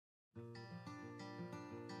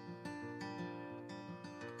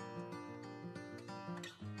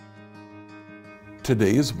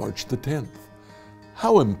Today is March the 10th.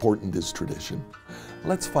 How important is tradition?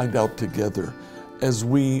 Let's find out together as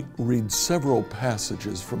we read several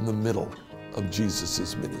passages from the middle of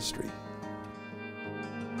Jesus' ministry.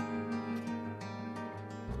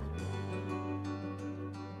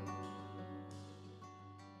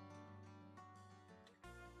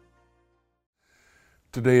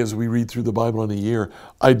 Today, as we read through the Bible in a year,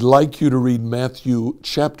 I'd like you to read Matthew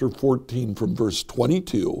chapter 14 from verse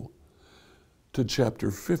 22 to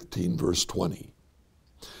chapter 15, verse 20.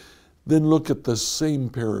 Then look at the same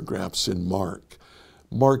paragraphs in Mark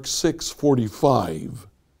 6:45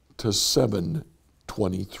 to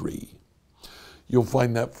 7:23. You'll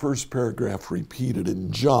find that first paragraph repeated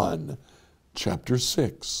in John chapter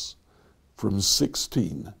 6 from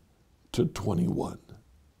 16 to 21.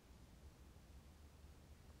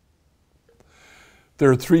 There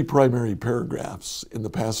are three primary paragraphs in the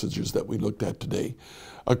passages that we looked at today.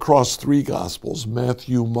 Across three Gospels,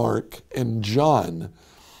 Matthew, Mark, and John,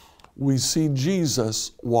 we see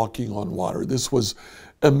Jesus walking on water. This was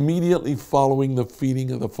immediately following the feeding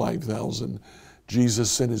of the 5,000. Jesus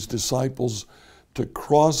sent his disciples to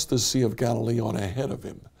cross the Sea of Galilee on ahead of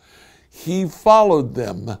him. He followed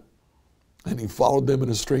them, and he followed them in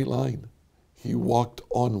a straight line. He walked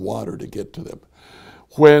on water to get to them.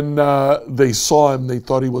 When they saw him, they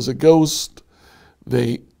thought he was a ghost.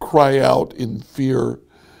 They cry out in fear.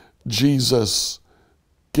 Jesus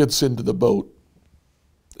gets into the boat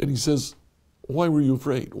and he says, "Why were you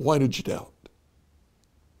afraid? Why did you doubt?"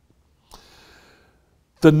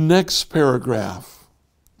 The next paragraph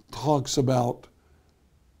talks about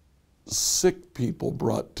sick people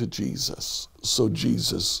brought to Jesus so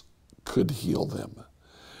Jesus could heal them.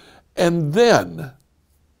 And then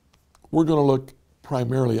we're going to look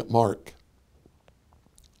primarily at Mark.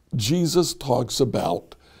 Jesus talks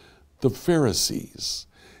about the Pharisees.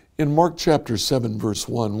 In Mark chapter 7, verse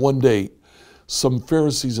 1, one day some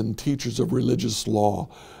Pharisees and teachers of religious law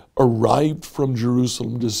arrived from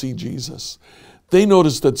Jerusalem to see Jesus. They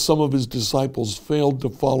noticed that some of his disciples failed to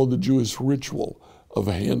follow the Jewish ritual of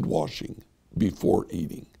hand washing before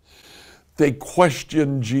eating. They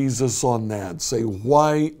questioned Jesus on that, say,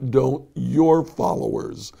 "Why don't your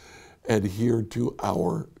followers adhere to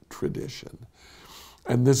our tradition?"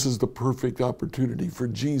 And this is the perfect opportunity for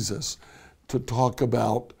Jesus to talk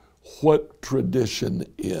about what tradition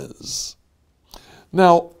is.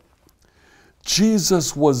 Now,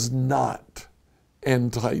 Jesus was not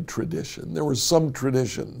anti-tradition. There were some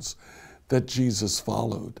traditions that Jesus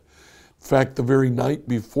followed. In fact, the very night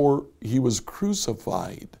before he was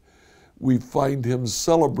crucified, we find him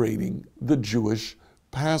celebrating the Jewish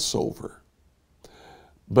Passover.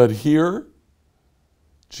 But here,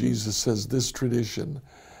 Jesus says this tradition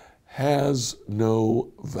has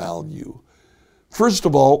no value. First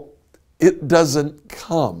of all, it doesn't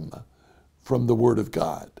come from the Word of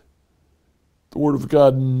God. The Word of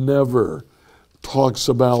God never talks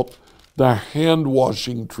about the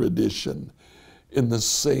hand-washing tradition in the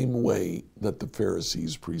same way that the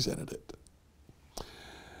Pharisees presented it.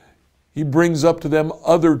 He brings up to them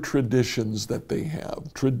other traditions that they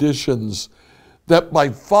have, traditions that by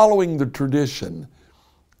following the tradition,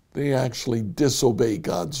 they actually disobey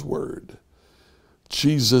God's word.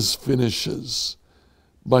 Jesus finishes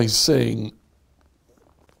by saying,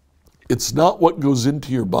 "It's not what goes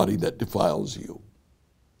into your body that defiles you.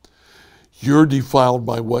 You're defiled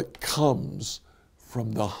by what comes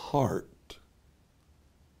from the heart."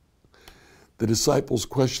 The disciples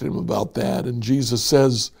question him about that, and Jesus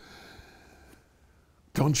says,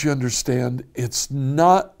 "Don't you understand? It's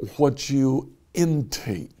not what you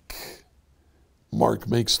intake." Mark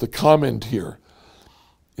makes the comment here.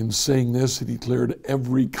 In saying this, he declared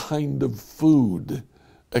every kind of food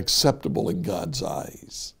acceptable in God's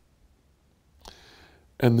eyes.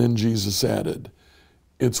 And then Jesus added,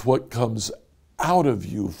 "It's what comes out of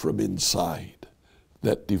you from inside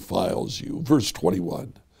that defiles you." Verse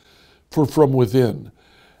 21, "For from within,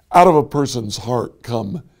 out of a person's heart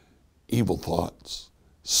come evil thoughts,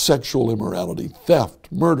 sexual immorality, theft,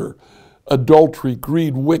 murder, adultery,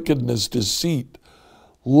 greed, wickedness, deceit,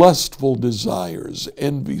 lustful desires,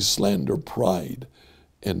 envy, slander, pride,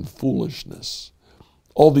 and foolishness.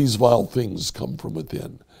 All these vile things come from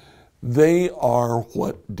within. They are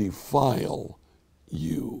what defile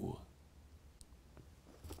you."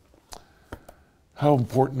 How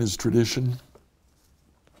important is tradition?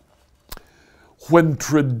 When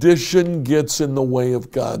tradition gets in the way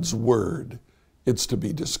of God's word, it's to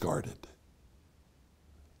be discarded.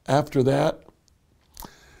 After that,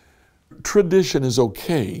 tradition is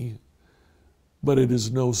okay, but it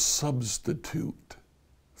is no substitute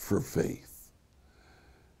for faith.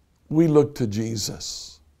 We look to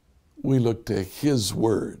Jesus. We look to His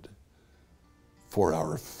Word for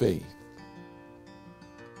our faith.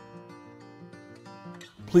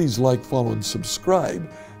 Please like, follow, and subscribe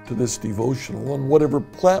to this devotional on whatever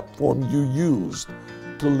platform you used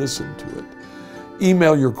to listen to it.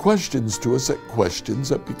 Email your questions to us at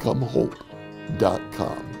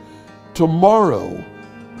questions@becomehope.com. Tomorrow,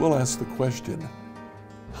 we'll ask the question,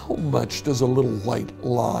 how much does a little white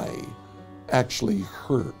lie actually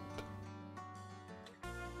hurt?